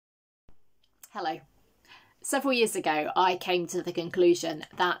Hello. Several years ago, I came to the conclusion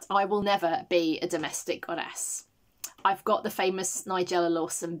that I will never be a domestic goddess. I've got the famous Nigella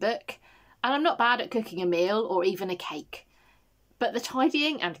Lawson book, and I'm not bad at cooking a meal or even a cake. But the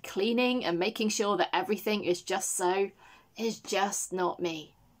tidying and cleaning and making sure that everything is just so is just not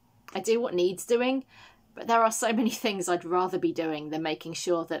me. I do what needs doing, but there are so many things I'd rather be doing than making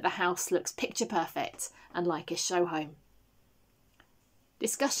sure that the house looks picture perfect and like a show home.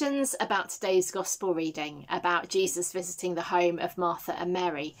 Discussions about today's gospel reading about Jesus visiting the home of Martha and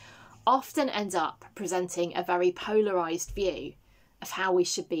Mary often end up presenting a very polarised view of how we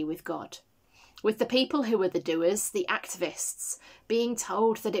should be with God, with the people who were the doers, the activists, being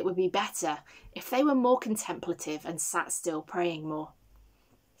told that it would be better if they were more contemplative and sat still praying more.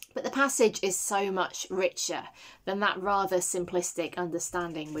 But the passage is so much richer than that rather simplistic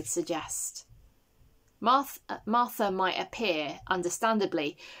understanding would suggest. Martha might appear,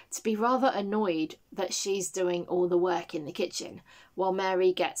 understandably, to be rather annoyed that she's doing all the work in the kitchen, while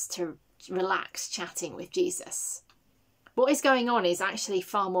Mary gets to relax chatting with Jesus. What is going on is actually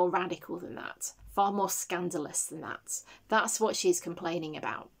far more radical than that, far more scandalous than that. That's what she's complaining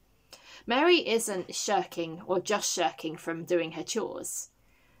about. Mary isn't shirking or just shirking from doing her chores.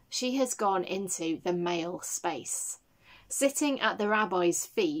 She has gone into the male space. Sitting at the rabbi's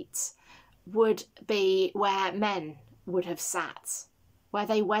feet would be where men would have sat, where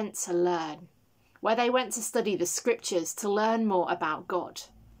they went to learn, where they went to study the scriptures to learn more about God,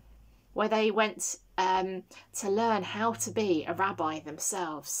 where they went to learn how to be a rabbi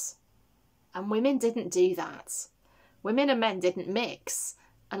themselves. And women didn't do that. Women and men didn't mix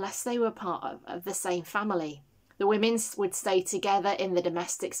unless they were part of the same family. The women would stay together in the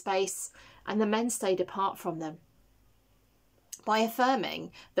domestic space and the men stayed apart from them. By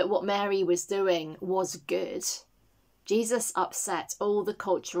affirming that what Mary was doing was good, Jesus upset all the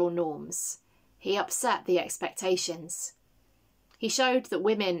cultural norms. He upset the expectations. He showed that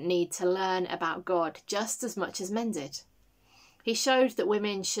women need to learn about God just as much as men did. He showed that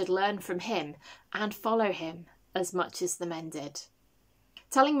women should learn from him and follow him as much as the men did.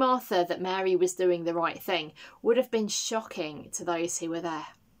 Telling Martha that Mary was doing the right thing would have been shocking to those who were there.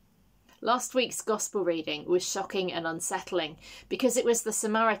 Last week's gospel reading was shocking and unsettling because it was the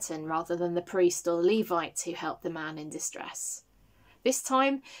Samaritan rather than the priest or Levite who helped the man in distress. This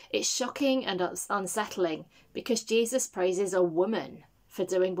time it's shocking and unsettling because Jesus praises a woman for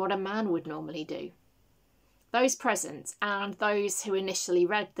doing what a man would normally do. Those present and those who initially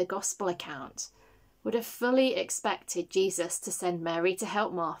read the gospel account would have fully expected Jesus to send Mary to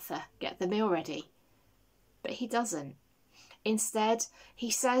help Martha get the meal ready. But he doesn't. Instead,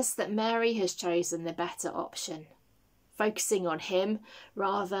 he says that Mary has chosen the better option, focusing on him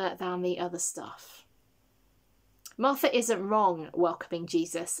rather than the other stuff. Martha isn't wrong welcoming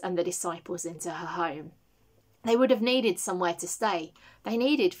Jesus and the disciples into her home. They would have needed somewhere to stay. They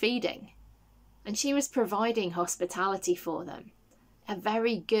needed feeding. And she was providing hospitality for them. A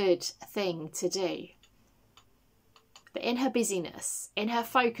very good thing to do. But in her busyness, in her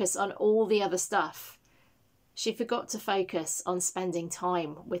focus on all the other stuff, she forgot to focus on spending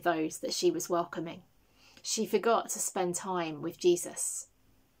time with those that she was welcoming. She forgot to spend time with Jesus.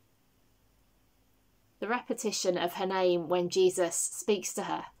 The repetition of her name when Jesus speaks to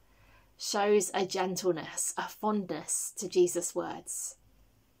her shows a gentleness, a fondness to Jesus' words.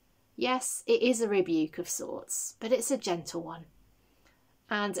 Yes, it is a rebuke of sorts, but it's a gentle one,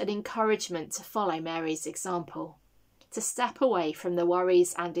 and an encouragement to follow Mary's example, to step away from the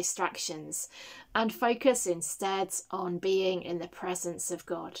worries and distractions and focus instead on being in the presence of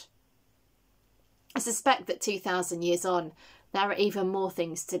God. I suspect that 2,000 years on, there are even more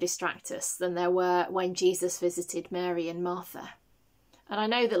things to distract us than there were when Jesus visited Mary and Martha. And I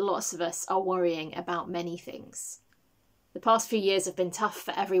know that lots of us are worrying about many things. The past few years have been tough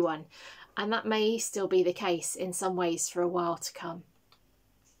for everyone, and that may still be the case in some ways for a while to come.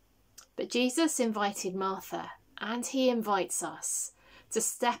 But Jesus invited Martha, and he invites us to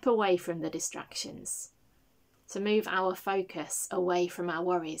step away from the distractions, to move our focus away from our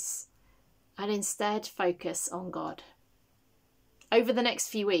worries, and instead focus on God. Over the next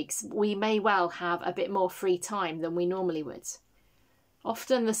few weeks, we may well have a bit more free time than we normally would.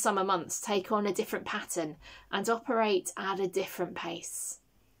 Often the summer months take on a different pattern and operate at a different pace.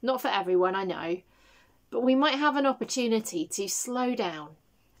 Not for everyone, I know, but we might have an opportunity to slow down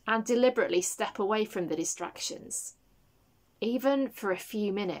and deliberately step away from the distractions, even for a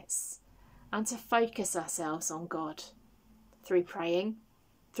few minutes, and to focus ourselves on God through praying,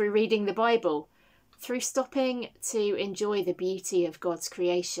 through reading the Bible, through stopping to enjoy the beauty of God's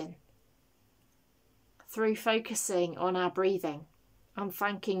creation, through focusing on our breathing and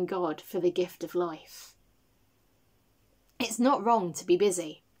thanking God for the gift of life. It's not wrong to be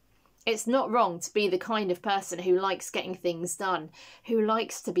busy. It's not wrong to be the kind of person who likes getting things done, who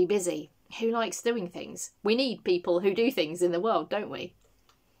likes to be busy, who likes doing things. We need people who do things in the world, don't we?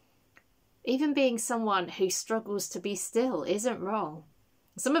 Even being someone who struggles to be still isn't wrong.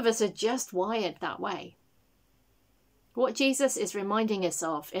 Some of us are just wired that way. What Jesus is reminding us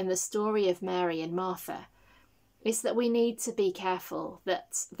of in the story of Mary and Martha is that we need to be careful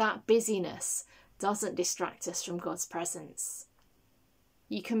that busyness doesn't distract us from God's presence.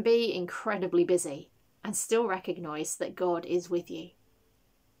 You can be incredibly busy and still recognise that God is with you.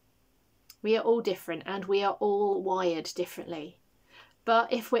 We are all different and we are all wired differently.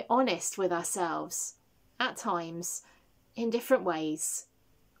 But if we're honest with ourselves, at times, in different ways,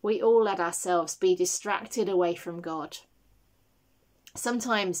 we all let ourselves be distracted away from God.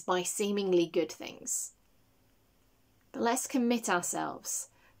 Sometimes by seemingly good things. But let's commit ourselves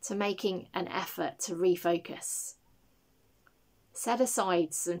to making an effort to refocus. Set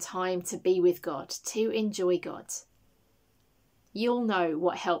aside some time to be with God, to enjoy God. You'll know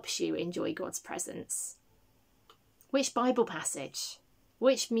what helps you enjoy God's presence. Which Bible passage?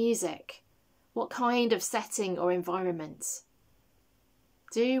 Which music? What kind of setting or environment?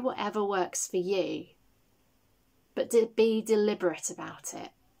 Do whatever works for you, but be deliberate about it.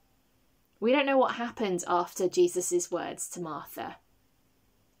 We don't know what happened after Jesus' words to Martha.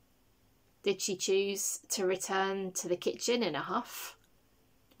 Did she choose to return to the kitchen in a huff?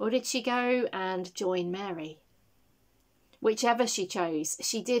 Or did she go and join Mary? Whichever she chose,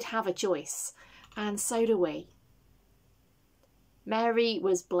 she did have a choice, and so do we. Mary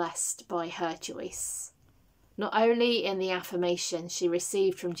was blessed by her choice, not only in the affirmation she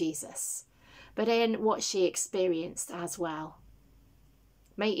received from Jesus, but in what she experienced as well.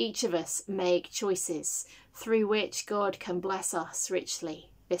 May each of us make choices through which God can bless us richly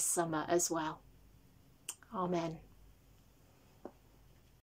this summer as well. Amen.